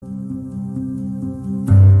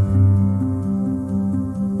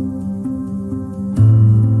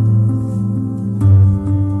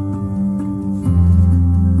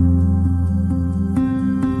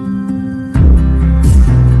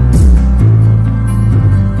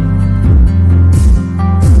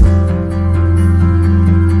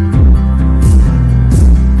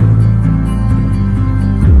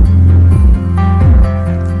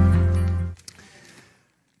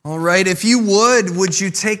right, if you would you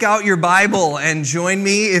take out your Bible and join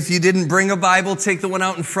me? If you didn't bring a Bible, take the one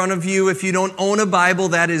out in front of you. If you don't own a Bible,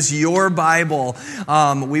 that is your Bible.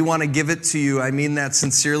 We want to give it to you. I mean that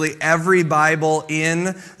sincerely. Every Bible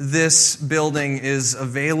in this building is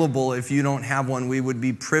available. If you don't have one, we would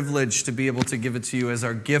be privileged to be able to give it to you as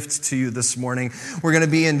our gift to you this morning. We're going to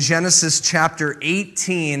be in Genesis chapter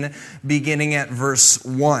 18, beginning at verse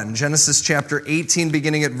 1. Genesis chapter 18,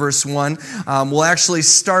 beginning at verse 1. We'll actually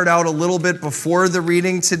start out a little bit before the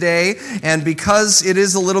reading today, and because it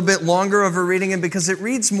is a little bit longer of a reading and because it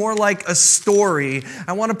reads more like a story,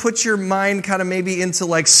 I want to put your mind kind of maybe into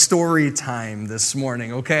like story time this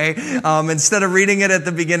morning, okay? Instead of reading it at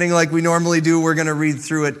the beginning like we normally do, we're going to read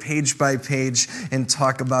through it page by page and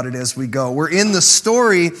talk about it as we go. We're in the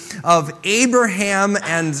story of Abraham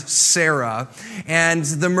and Sarah and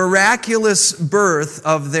the miraculous birth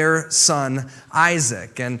of their son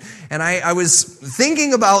Isaac. And I was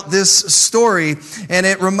thinking about this story, and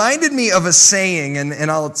it reminded me of a saying,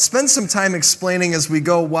 and I'll spend some time explaining as we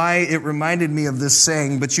go why it reminded me of this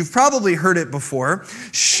saying, but you've probably heard it before.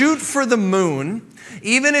 Shoot for the moon.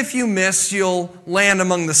 Even if you miss, you'll land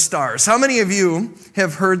among the stars. How many of you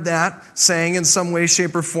have heard that saying in some way,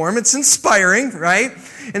 shape, or form? It's inspiring, right?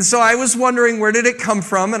 And so I was wondering, where did it come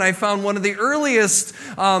from? And I found one of the earliest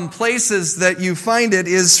places that you find it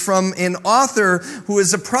is from an author who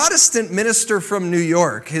is a Protestant minister from New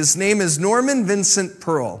York. His name is Norman Vincent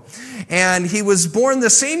Pearl. And he was born the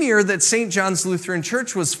same year that St. John's Lutheran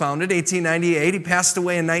Church was founded, 1898. He passed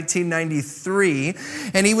away in 1993.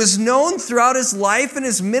 And he was known throughout his life and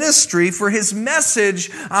his ministry for his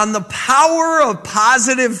message on the power of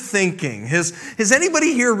positive thinking. Has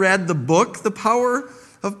anybody here read the book, The Power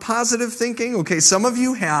of Positive Thinking? Okay, some of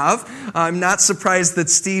you have. I'm not surprised that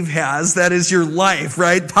Steve has. That is your life,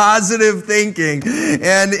 right? Positive thinking.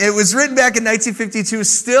 And it was written back in 1952,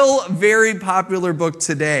 still a very popular book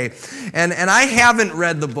today. And I haven't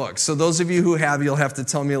read the book, so those of you who have, you'll have to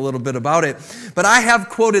tell me a little bit about it. But I have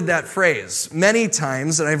quoted that phrase many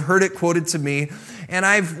times, and I've heard it quoted to me, and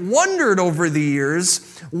I've wondered over the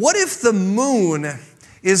years, what if the moon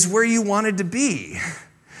is where you wanted to be?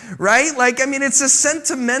 Right? It's a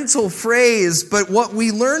sentimental phrase, but what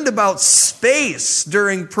we learned about space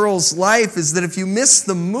during Pearl's life is that if you miss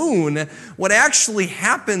the moon, what actually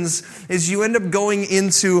happens is you end up going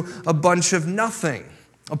into a bunch of nothing.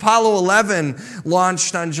 Apollo 11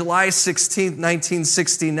 launched on July 16th,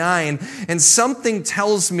 1969, and something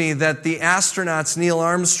tells me that the astronauts Neil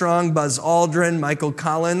Armstrong, Buzz Aldrin, Michael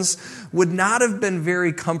Collins would not have been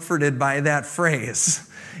very comforted by that phrase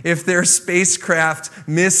if their spacecraft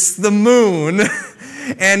missed the moon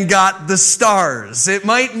and got the stars. It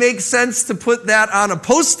might make sense to put that on a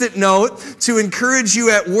Post-it note to encourage you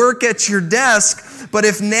at work at your desk, but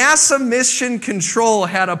if NASA Mission Control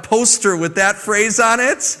had a poster with that phrase on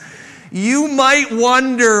it, you might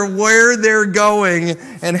wonder where they're going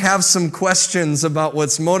and have some questions about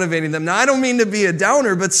what's motivating them. Now, I don't mean to be a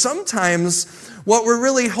downer, but sometimes what we're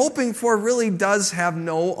really hoping for really does have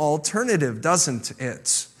no alternative, doesn't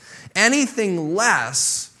it? Anything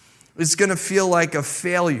less is going to feel like a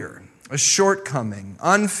failure, a shortcoming,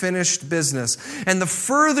 unfinished business. And the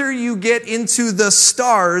further you get into the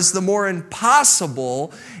stars, the more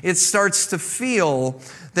impossible it starts to feel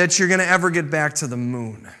that you're going to ever get back to the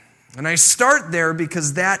moon. And I start there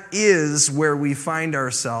because that is where we find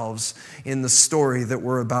ourselves in the story that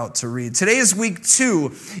we're about to read. Today is week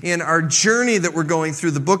 2 in our journey that we're going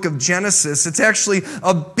through the book of Genesis. It's actually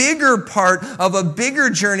a bigger part of a bigger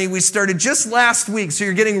journey we started just last week, so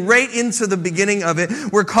you're getting right into the beginning of it.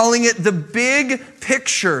 We're calling it the big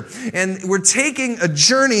picture, and we're taking a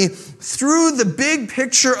journey through the big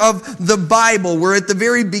picture of the Bible. We're at the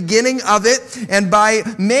very beginning of it, and by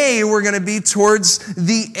May, we're going to be towards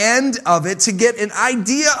the end of it to get an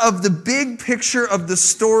idea of the big picture of the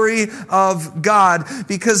story of God,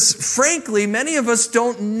 because frankly, many of us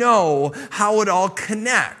don't know how it all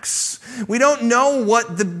connects. We don't know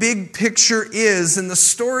what the big picture is in the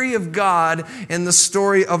story of God and the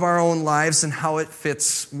story of our own lives and how it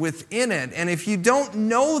fits within it. And if you don't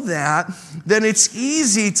know that, then it's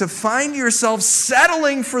easy to find yourself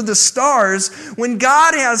settling for the stars when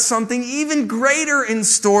God has something even greater in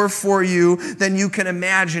store for you than you can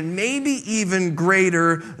imagine, maybe even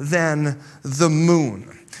greater than the moon.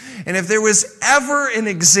 And if there was ever an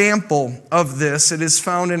example of this, it is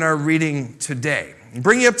found in our reading today.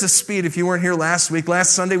 Bring you up to speed if you weren't here last week.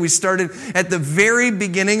 Last Sunday, we started at the very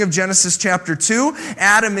beginning of Genesis chapter 2,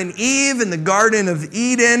 Adam and Eve in the Garden of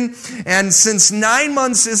Eden. And since 9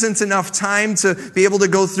 months isn't enough time to be able to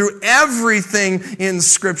go through everything in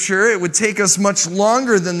Scripture, it would take us much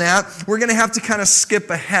longer than that. We're going to have to kind of skip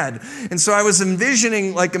ahead. And so I was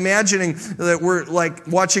imagining that we're like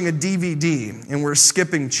watching a DVD and we're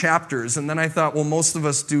skipping chapters. And then I thought, well, most of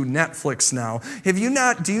us do Netflix now. Do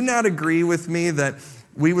you not agree with me that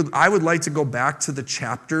I would like to go back to the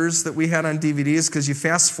chapters that we had on DVDs, because you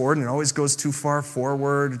fast forward and it always goes too far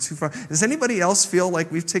forward or too far. Does anybody else feel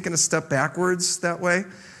like we've taken a step backwards that way?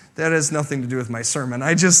 That has nothing to do with my sermon.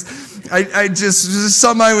 Just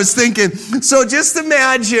something I was thinking. So just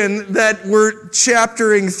imagine that we're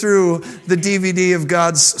chaptering through the DVD of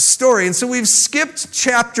God's story. And so we've skipped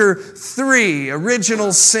chapter 3,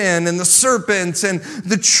 original sin and the serpent and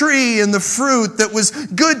the tree and the fruit that was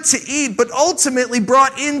good to eat, but ultimately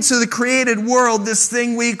brought into the created world this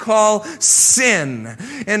thing we call sin.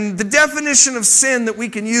 And the definition of sin that we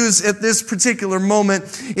can use at this particular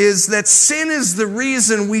moment is that sin is the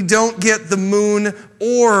reason we don't get the moon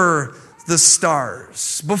or the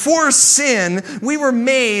stars. Before sin, we were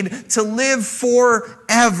made to live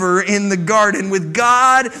forever in the garden with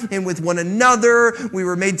God and with one another. We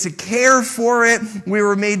were made to care for it. We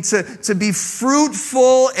were made to be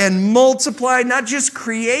fruitful and multiply, not just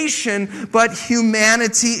creation, but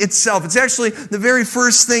humanity itself. It's actually the very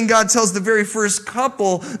first thing God tells the very first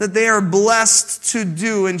couple that they are blessed to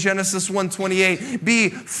do in Genesis 1:28. Be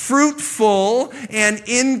fruitful and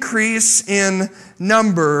increase in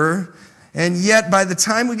number. And yet, by the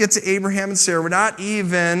time we get to Abraham and Sarah, we're not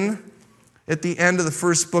even at the end of the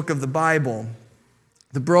first book of the Bible.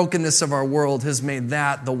 The brokenness of our world has made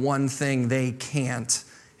that the one thing they can't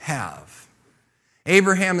have.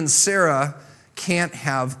 Abraham and Sarah can't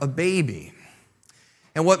have a baby.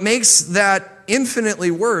 And what makes that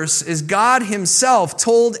infinitely worse is God himself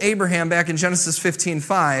told Abraham back in Genesis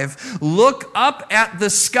 15:5, look up at the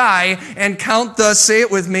sky and count the, say it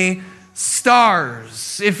with me,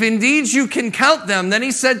 stars. If indeed you can count them, then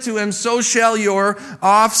he said to him, so shall your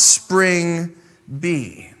offspring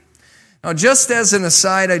be. Now, just as an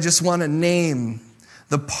aside, I just want to name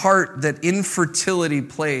the part that infertility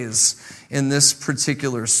plays in this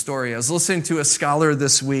particular story. I was listening to a scholar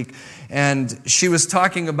this week, and she was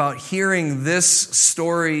talking about hearing this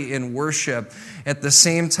story in worship at the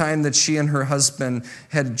same time that she and her husband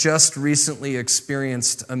had just recently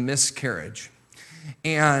experienced a miscarriage.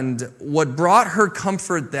 And what brought her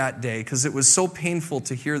comfort that day, because it was so painful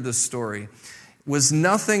to hear this story, was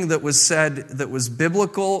nothing that was said that was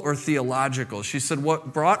biblical or theological. She said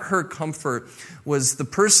what brought her comfort was the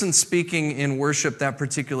person speaking in worship that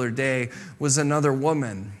particular day was another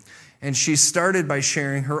woman. And she started by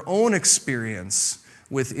sharing her own experience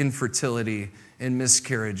with infertility and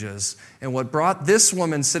miscarriages. And what brought this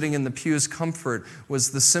woman sitting in the pews comfort was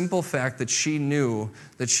the simple fact that she knew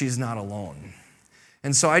that she's not alone.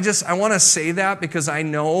 And so I want to say that because I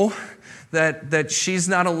know that she's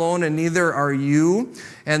not alone and neither are you,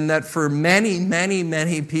 and that for many, many,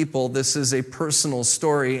 many people, this is a personal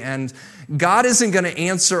story, and God isn't going to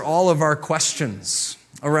answer all of our questions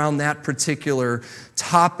around that particular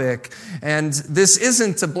topic. And this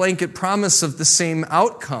isn't a blanket promise of the same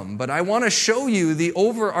outcome, but I want to show you the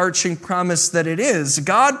overarching promise that it is.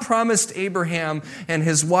 God promised Abraham and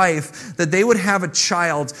his wife that they would have a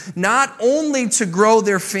child, not only to grow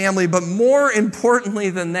their family, but more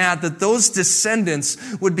importantly than that, that those descendants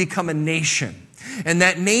would become a nation. And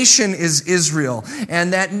that nation is Israel.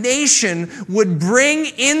 And that nation would bring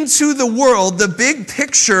into the world the big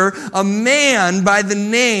picture, a man by the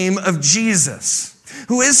name of Jesus,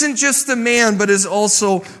 who isn't just a man, but is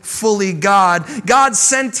also fully God. God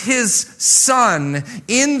sent his Son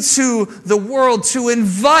into the world to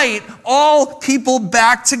invite all people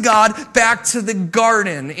back to God, back to the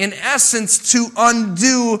garden. In essence, to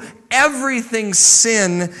undo everything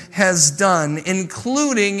sin has done,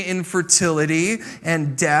 including infertility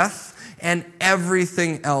and death and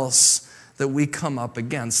everything else that we come up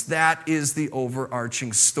against. That is the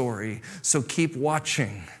overarching story. So keep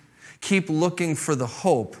watching. Keep looking for the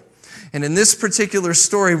hope. And in this particular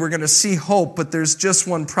story, we're going to see hope, but there's just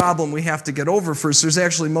one problem we have to get over first. There's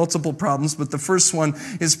actually multiple problems, but the first one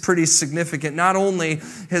is pretty significant. Not only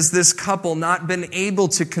has this couple not been able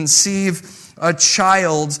to conceive a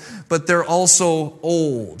child, but they're also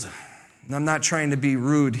old. And I'm not trying to be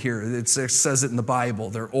rude here. It says it in the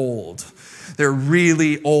Bible. They're old. They're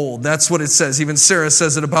really old. That's what it says. Even Sarah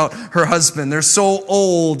says it about her husband. They're so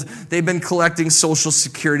old, they've been collecting Social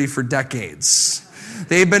Security for decades.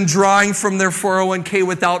 They've been drawing from their 401k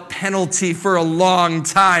without penalty for a long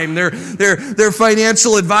time. Their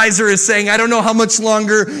financial advisor is saying, I don't know how much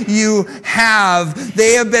longer you have.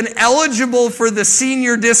 They have been eligible for the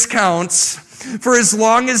senior discounts for as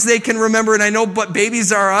long as they can remember. And I know but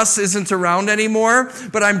Babies R Us isn't around anymore,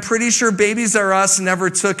 but I'm pretty sure Babies R Us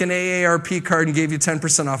never took an AARP card and gave you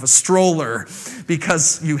 10% off a stroller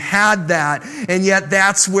because you had that, and yet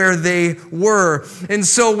that's where they were. And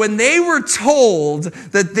so when they were told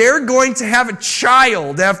that they're going to have a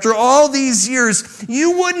child after all these years,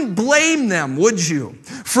 you wouldn't blame them, would you?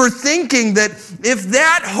 For thinking that if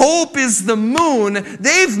that hope is the moon,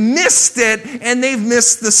 they've missed it, and they've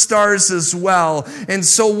missed the stars as well. And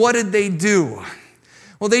so what did they do?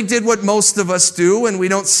 Well, they did what most of us do when we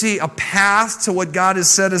don't see a path to what God has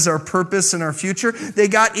said is our purpose and our future. They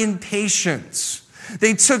got impatient.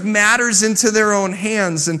 They took matters into their own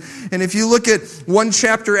hands. And if you look at one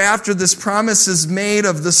chapter after this promise is made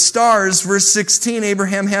of the stars, verse 16,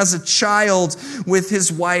 Abraham has a child with his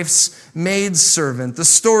wife's maidservant. The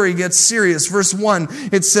story gets serious. Verse 1,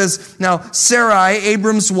 it says, Now Sarai,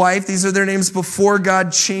 Abram's wife, these are their names before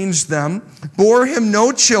God changed them, bore him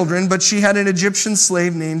no children, but she had an Egyptian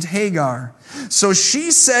slave named Hagar. So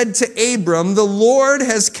she said to Abram, The Lord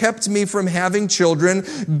has kept me from having children.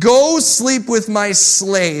 Go sleep with my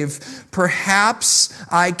slave. Perhaps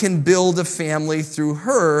I can build a family through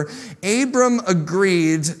her. Abram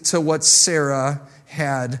agreed to what Sarah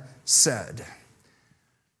had said.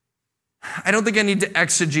 I don't think I need to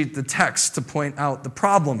exegete the text to point out the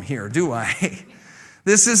problem here, do I?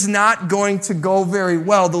 This is not going to go very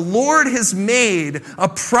well. The Lord has made a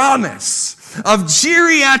promise of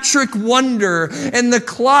geriatric wonder, and the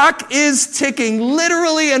clock is ticking,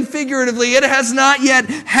 literally and figuratively. It has not yet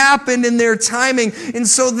happened in their timing. And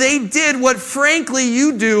so they did what, frankly,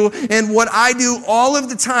 you do and what I do all of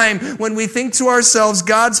the time when we think to ourselves,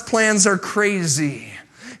 God's plans are crazy.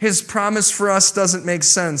 His promise for us doesn't make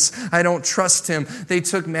sense. I don't trust him. They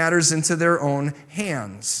took matters into their own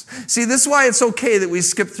hands. See, this is why it's okay that we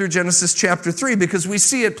skip through Genesis chapter 3, because we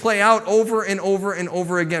see it play out over and over and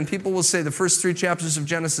over again. People will say the first 3 chapters of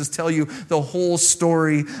Genesis tell you the whole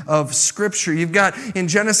story of Scripture. You've got in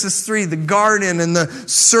Genesis 3 the garden and the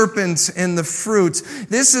serpent and the fruit.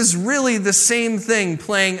 This is really the same thing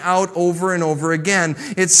playing out over and over again.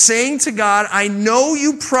 It's saying to God, I know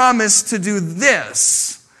you promised to do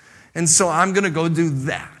this, and so I'm going to go do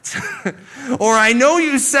that. Or I know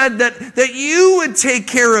you said that you would take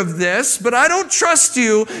care of this, but I don't trust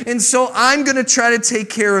you, and so I'm going to try to take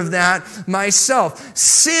care of that myself.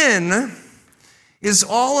 Sin is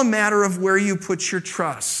all a matter of where you put your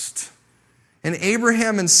trust. And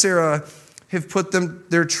Abraham and Sarah have put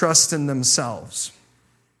their trust in themselves.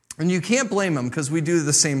 And you can't blame them, because we do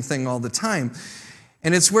the same thing all the time.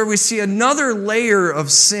 And it's where we see another layer of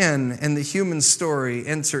sin in the human story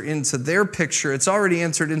enter into their picture. It's already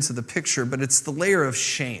entered into the picture, but it's the layer of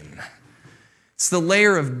shame. It's the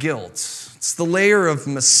layer of guilt. It's the layer of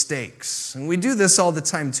mistakes. And we do this all the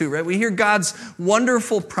time too, right? We hear God's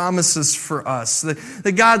wonderful promises for us,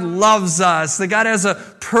 that God loves us, that God has a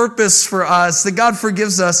purpose for us, that God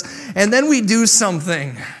forgives us, and then we do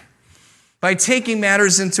something by taking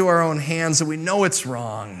matters into our own hands, and we know it's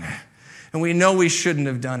wrong. And we know we shouldn't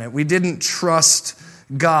have done it. We didn't trust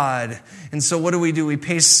God. And so what do? We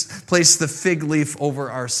place the fig leaf over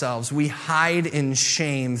ourselves. We hide in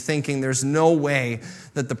shame, thinking there's no way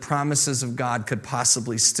that the promises of God could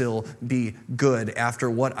possibly still be good after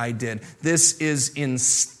what I did. This is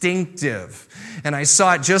instinctive. And I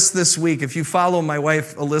saw it just this week. If you follow my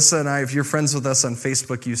wife, Alyssa, and I, if you're friends with us on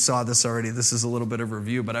Facebook, you saw this already. This is a little bit of a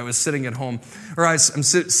review, but I was sitting at home, or I'm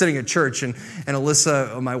sitting at church, and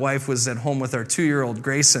Alyssa, my wife, was at home with our 2-year-old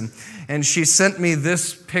Grayson, and she sent me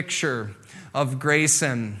this picture of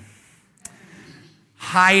Grayson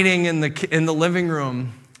hiding in the living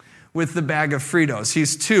room with the bag of Fritos.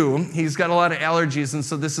 He's 2. He's got a lot of allergies, and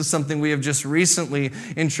so this is something we have just recently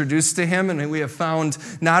introduced to him, and we have found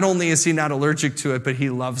not only is he not allergic to it, but he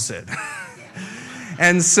loves it.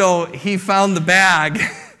 And so he found the bag,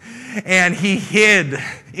 and he hid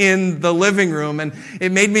in the living room, and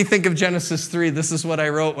it made me think of Genesis 3. This is what I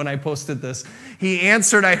wrote when I posted this. He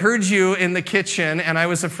answered, I heard you in the kitchen, and I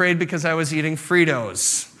was afraid because I was eating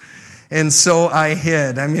Fritos. And so I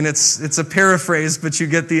hid. I mean, it's a paraphrase, but you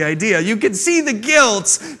get the idea. You can see the guilt.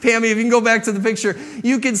 Pammy, if you can go back to the picture,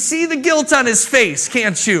 you can see the guilt on his face,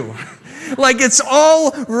 can't you? Like it's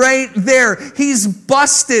all right there. He's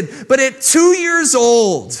busted. But at 2 years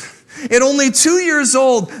old, At only 2 years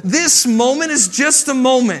old, this moment is just a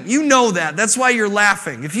moment. You know that. That's why you're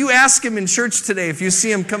laughing. If you ask him in church today, if you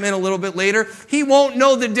see him come in a little bit later, he won't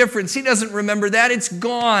know the difference. He doesn't remember that. It's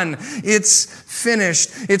gone. It's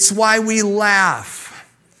finished. It's why we laugh.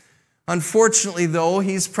 Unfortunately, though,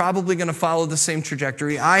 he's probably going to follow the same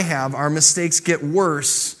trajectory I have. Our mistakes get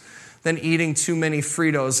worse than eating too many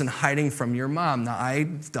Fritos and hiding from your mom. Now,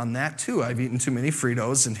 I've done that too. I've eaten too many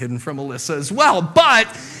Fritos and hidden from Alyssa as well. But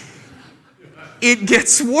it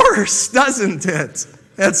gets worse, doesn't it?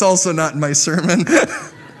 That's also not in my sermon.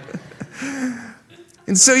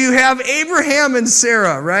 And so you have Abraham and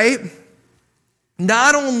Sarah, right?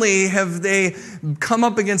 Not only have they come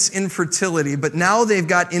up against infertility, but now they've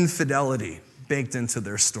got infidelity baked into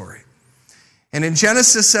their story. And in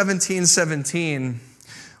Genesis 17:17,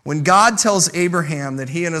 when God tells Abraham that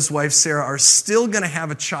he and his wife Sarah are still going to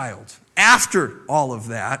have a child, after all of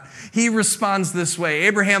that, he responds this way.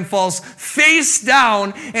 Abraham falls face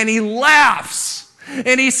down and he laughs.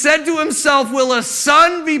 And he said to himself, will a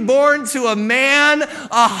son be born to a man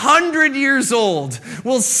 100 years old?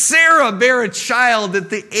 Will Sarah bear a child at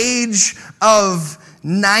the age of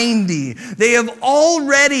 90? They have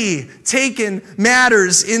already taken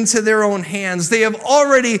matters into their own hands. They have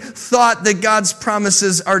already thought that God's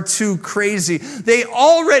promises are too crazy. They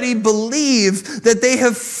already believe that they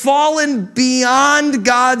have fallen beyond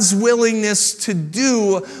God's willingness to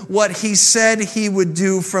do what he said he would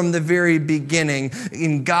do from the very beginning.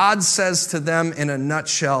 And God says to them in a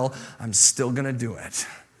nutshell, I'm still going to do it.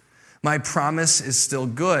 My promise is still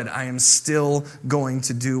good. I am still going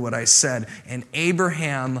to do what I said. And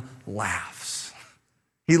Abraham laughs.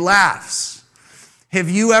 He laughs. Have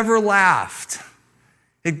you ever laughed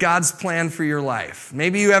at God's plan for your life?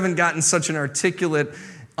 Maybe you haven't gotten such an articulate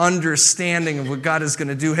understanding of what God is going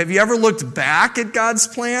to do. Have you ever looked back at God's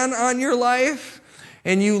plan on your life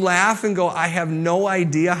and you laugh and go, I have no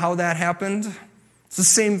idea how that happened? It's the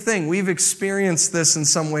same thing. We've experienced this in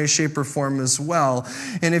some way, shape, or form as well.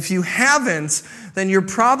 And if you haven't, then you're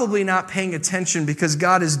probably not paying attention because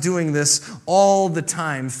God is doing this all the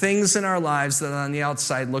time. Things in our lives that on the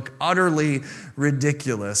outside look utterly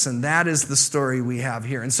ridiculous. And that is the story we have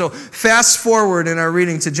here. And so fast forward in our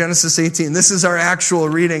reading to Genesis 18. This is our actual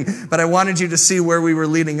reading, but I wanted you to see where we were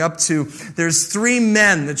leading up to. There's 3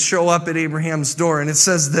 men that show up at Abraham's door, and it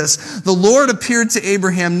says this: the Lord appeared to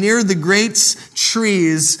Abraham near the great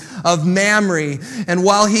trees of Mamre, and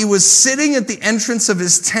while he was sitting at the entrance of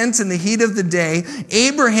his tent in the heat of the day,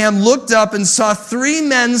 Abraham looked up and saw 3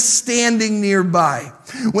 men standing nearby.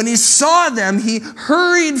 When he saw them, he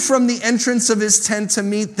hurried from the entrance of his tent to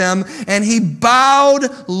meet them, and he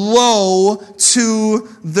bowed low to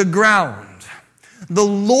the ground. The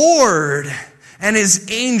Lord and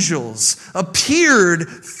his angels appeared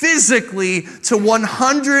physically to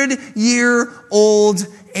 100-year-old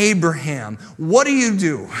Abraham. What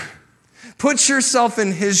do? Put yourself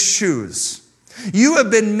in his shoes. You have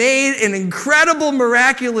been made an incredible,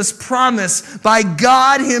 miraculous promise by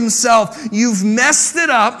God himself. You've messed it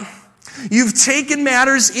up. You've taken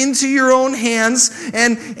matters into your own hands,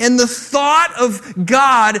 and the thought of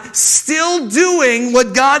God still doing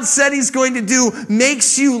what God said he's going to do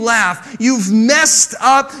makes you laugh. You've messed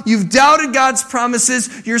up. You've doubted God's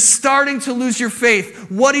promises. You're starting to lose your faith.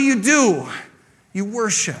 What do? You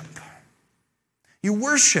worship. You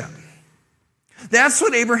worship. That's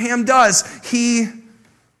what Abraham does. He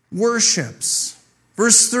worships.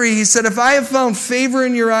 Verse 3, he said, if I have found favor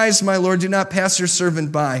in your eyes, my Lord, do not pass your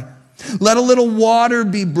servant by. Let a little water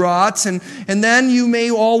be brought, and then you may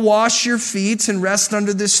all wash your feet and rest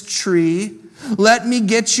under this tree. Let me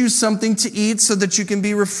get you something to eat so that you can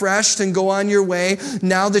be refreshed and go on your way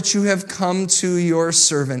now that you have come to your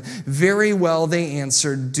servant. Very well, they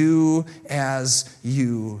answered, do as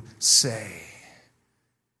you say.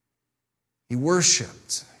 He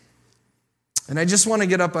worshiped. And I just want to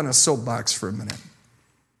get up on a soapbox for a minute.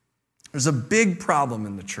 There's a big problem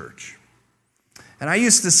in the church. And I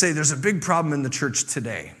used to say there's a big problem in the church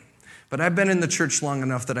today. But I've been in the church long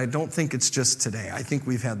enough that I don't think it's just today. I think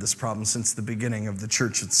we've had this problem since the beginning of the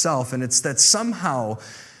church itself. And it's that somehow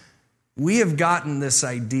we have gotten this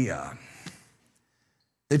idea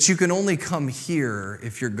that you can only come here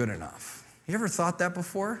if you're good enough. You ever thought that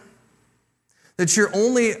before? That you're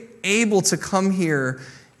only able to come here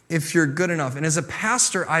if you're good enough. And as a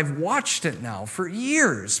pastor, I've watched it now for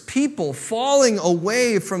years. People falling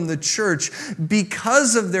away from the church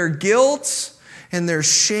because of their guilt and their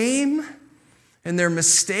shame and their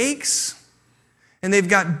mistakes. And they've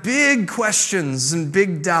got big questions and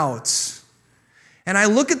big doubts. And I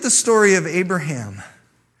look at the story of Abraham,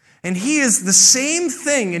 and he is the same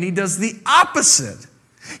thing, and he does the opposite.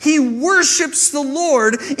 He worships the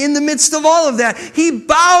Lord in the midst of all of that. He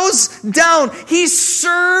bows down. He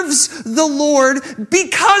serves the Lord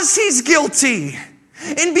because he's guilty.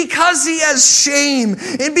 And because he has shame,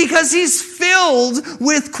 and because he's filled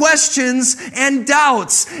with questions and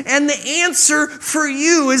doubts. And the answer for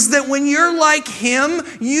you is that when you're like him,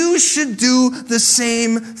 you should do the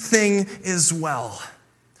same thing as well.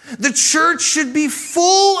 The church should be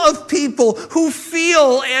full of people who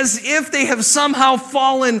feel as if they have somehow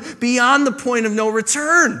fallen beyond the point of no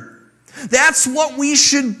return. That's what we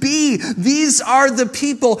should be. These are the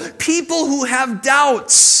people who have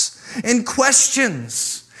doubts and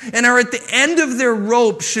questions and are at the end of their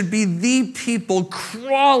rope should be the people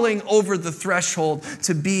crawling over the threshold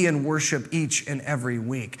to be in worship each and every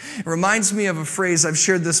week. It reminds me of a phrase, I've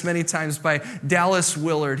shared this many times, by Dallas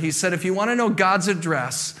Willard. He said, if you want to know God's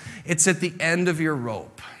address, it's at the end of your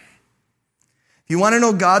rope. If you want to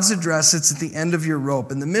know God's address, it's at the end of your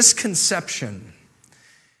rope. And the misconception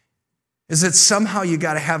is that somehow you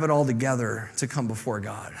got to have it all together to come before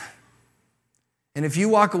God. And if you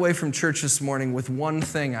walk away from church this morning with one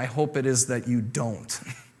thing, I hope it is that you don't.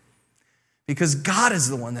 Because God is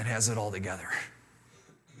the one that has it all together.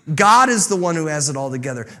 God is the one who has it all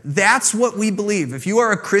together. That's what we believe. If you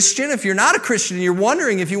are a Christian, if you're not a Christian, and you're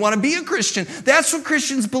wondering if you want to be a Christian, that's what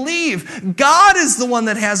Christians believe. God is the one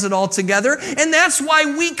that has it all together, and that's why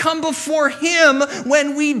we come before him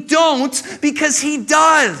when we don't, because he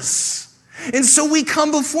does. And so we come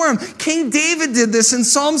before him. King David did this in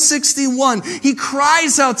Psalm 61. He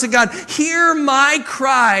cries out to God, hear my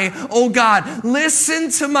cry, O God. Listen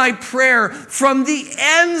to my prayer. From the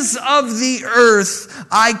ends of the earth,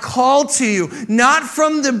 I call to you. Not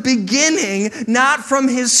from the beginning, not from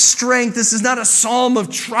his strength. This is not a psalm of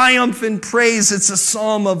triumph and praise. It's a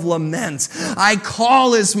psalm of lament. I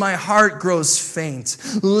call as my heart grows faint.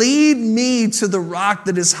 Lead me to the rock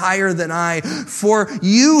that is higher than I, for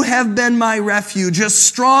you have been my refuge, a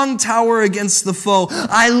strong tower against the foe.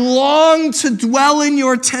 I long to dwell in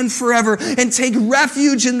your tent forever and take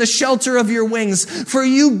refuge in the shelter of your wings. For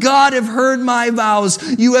you, God, have heard my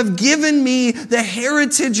vows. You have given me the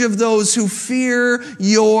heritage of those who fear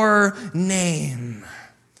your name.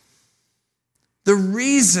 The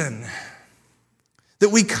reason that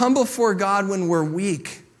we come before God when we're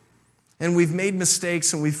weak, and we've made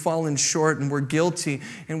mistakes and we've fallen short and we're guilty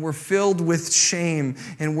and we're filled with shame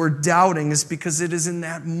and we're doubting is because it is in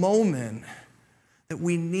that moment that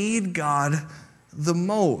we need God the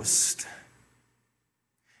most.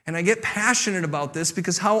 And I get passionate about this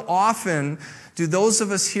because how often do those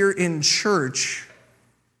of us here in church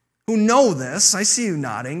who know this, I see you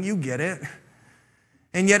nodding, you get it.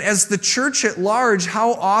 And yet as the church at large,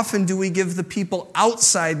 how often do we give the people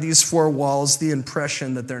outside these four walls the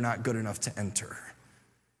impression that they're not good enough to enter?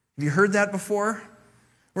 Have you heard that before?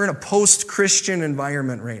 We're in a post-Christian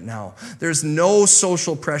environment right now. There's no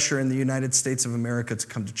social pressure in the United States of America to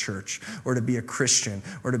come to church or to be a Christian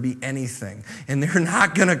or to be anything. And they're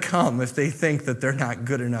not going to come if they think that they're not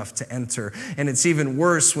good enough to enter. And it's even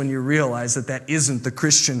worse when you realize that that isn't the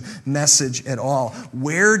Christian message at all.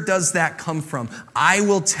 Where does that come from? I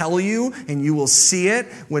will tell you, and you will see it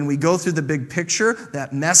when we go through the big picture,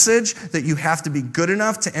 that message that you have to be good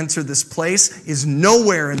enough to enter this place is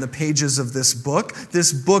nowhere in the pages of this book.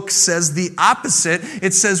 This book says the opposite.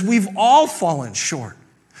 It says we've all fallen short.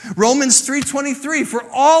 Romans 3:23, for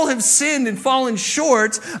all have sinned and fallen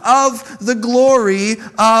short of the glory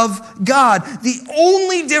of God. The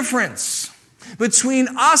only difference between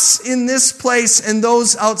us in this place and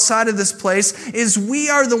those outside of this place is we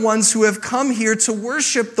are the ones who have come here to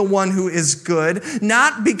worship the one who is good,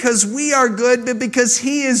 not because we are good, but because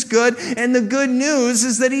he is good. And the good news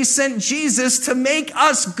is that he sent Jesus to make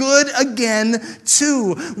us good again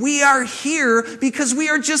too. We are here because we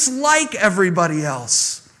are just like everybody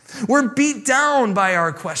else. We're beat down by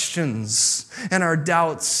our questions and our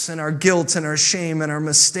doubts and our guilt and our shame and our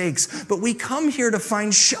mistakes, but we come here to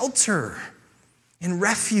find shelter in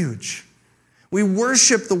refuge. We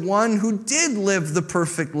worship the one who did live the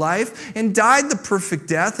perfect life and died the perfect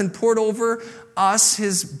death and poured over us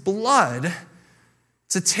his blood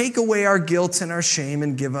to take away our guilt and our shame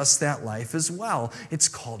and give us that life as well. It's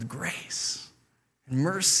called grace and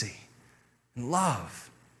mercy and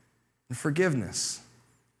love and forgiveness.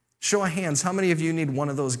 Show of hands, how many of you need one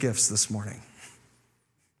of those gifts this morning?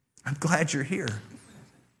 I'm glad you're here.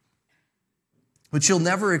 But you'll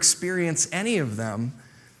never experience any of them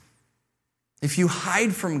if you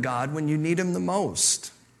hide from God when you need him the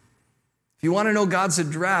most. If you want to know God's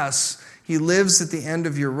address, He lives at the end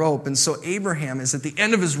of your rope. And so Abraham is at the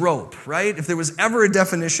end of his rope, right? If there was ever a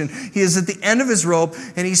definition, he is at the end of his rope,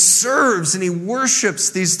 and he serves and he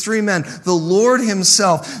worships these three men, the Lord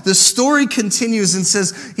himself. The story continues and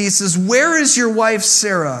he says, "Where is your wife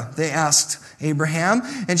Sarah?" they asked Abraham.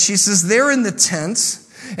 And she says, "They're in the tent."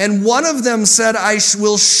 And one of them said, "I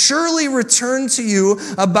will surely return to you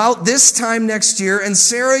about this time next year, and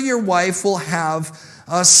Sarah, your wife, will have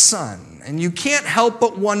a son." And you can't help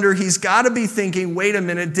but wonder, he's got to be thinking, wait a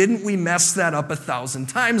minute, didn't we mess that up 1,000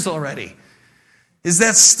 times already? Is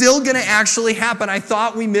that still going to actually happen? I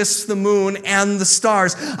thought we missed the moon and the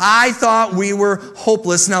stars. I thought we were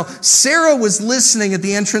hopeless. Now, Sarah was listening at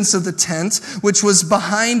the entrance of the tent, which was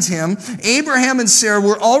behind him. Abraham and Sarah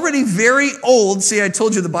were already very old. See, I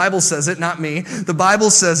told you the Bible says it, not me. The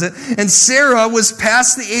Bible says it. And Sarah was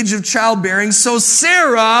past the age of childbearing, so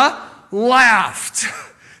Sarah laughed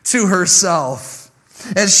to herself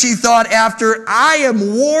as she thought, after I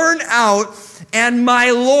am worn out and my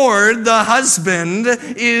Lord, the husband,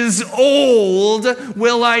 is old,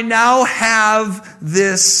 will I now have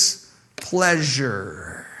this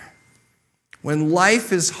pleasure? When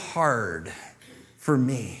life is hard for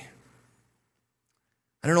me,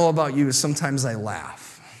 I don't know about you, sometimes I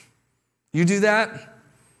laugh. You do that?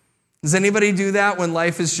 Does anybody do that when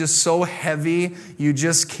life is just so heavy, you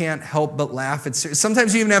just can't help but laugh?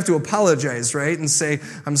 Sometimes you even have to apologize, right? And say,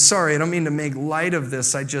 "I'm sorry, I don't mean to make light of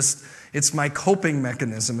this. It's my coping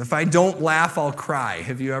mechanism. If I don't laugh, I'll cry."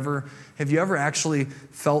 Have you ever actually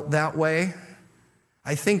felt that way?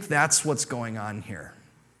 I think that's what's going on here.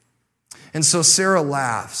 And so Sarah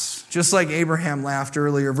laughs, just like Abraham laughed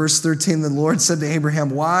earlier. Verse 13, the Lord said to Abraham,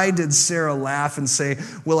 "Why did Sarah laugh and say,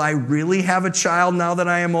 'Will I really have a child now that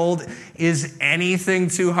I am old? Is anything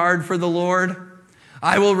too hard for the Lord?'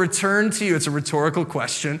 I will return to you." It's a rhetorical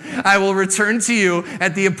question. "I will return to you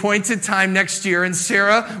at the appointed time next year, and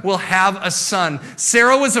Sarah will have a son."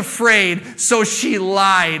 Sarah was afraid, so she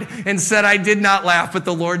lied and said, "I did not laugh." But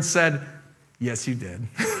the Lord said, "Yes, you did."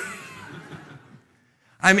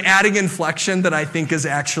 I'm adding inflection that I think is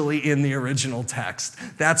actually in the original text.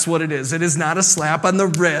 That's what it is. It is not a slap on the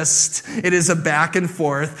wrist. It is a back and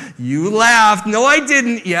forth. "You laughed." "No, I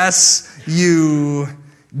didn't." "Yes, you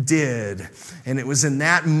did." And it was in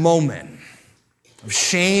that moment of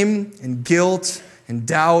shame and guilt and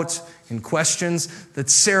doubt and questions that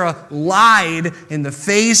Sarah lied in the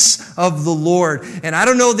face of the Lord. And I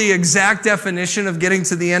don't know the exact definition of getting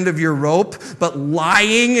to the end of your rope, but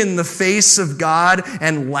lying in the face of God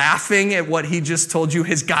and laughing at what he just told you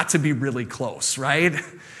has got to be really close, right?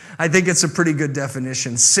 I think it's a pretty good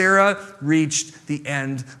definition. Sarah reached the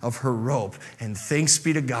end of her rope, and thanks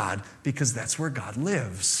be to God, because that's where God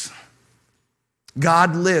lives.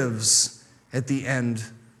 God lives at the end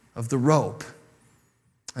of the rope.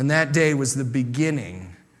 And that day was the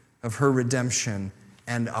beginning of her redemption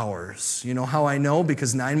and ours. You know how I know?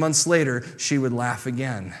 Because 9 months later, she would laugh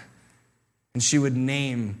again. And she would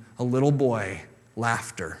name a little boy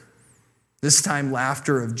Laughter. This time,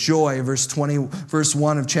 laughter of joy. Verse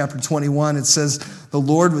 1 of chapter 21, it says, "The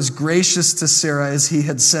Lord was gracious to Sarah as he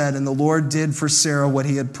had said, and the Lord did for Sarah what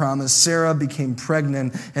he had promised. Sarah became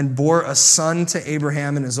pregnant and bore a son to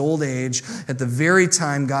Abraham in his old age at the very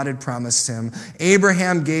time God had promised him.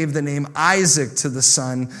 Abraham gave the name Isaac to the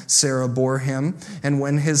son Sarah bore him. And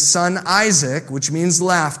when his son Isaac, which means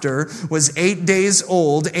laughter, was 8 days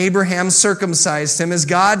old, Abraham circumcised him as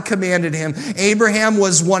God commanded him. Abraham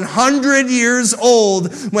was 100 years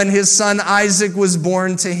old when his son Isaac was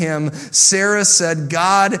born to him. Sarah said,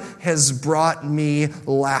 'God has brought me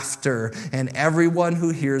laughter, and everyone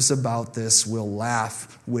who hears about this will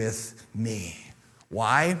laugh with me.'"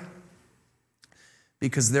 Why?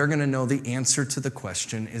 Because they're going to know the answer to the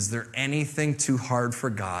question, is there anything too hard for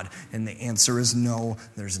God? And the answer is no,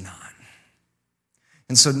 there's not.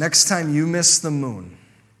 And so next time you miss the moon,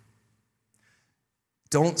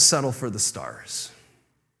 don't settle for the stars.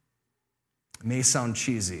 It may sound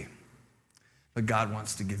cheesy, but God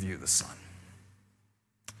wants to give you the sun.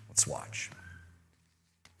 Let's watch.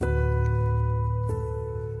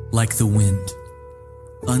 Like the wind,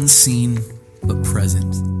 unseen but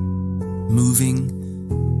present, moving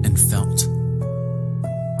and felt.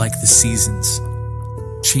 Like the seasons,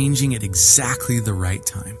 changing at exactly the right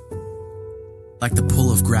time. Like the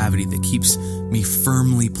pull of gravity that keeps me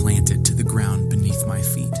firmly planted to the ground beneath my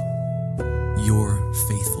feet. Your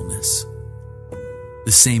faithfulness.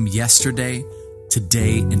 The same yesterday,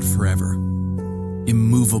 today, and forever.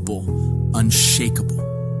 Immovable, unshakable.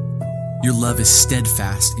 Your love is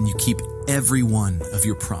steadfast, and you keep every one of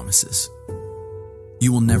your promises.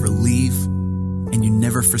 You will never leave, and you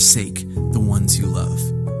never forsake the ones you love.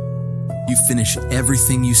 You finish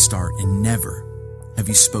everything you start, and never have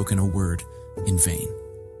you spoken a word in vain.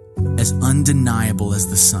 As undeniable as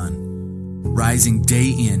the sun, rising day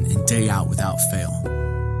in and day out without fail,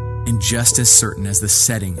 and just as certain as the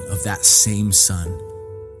setting of that same sun,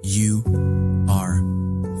 you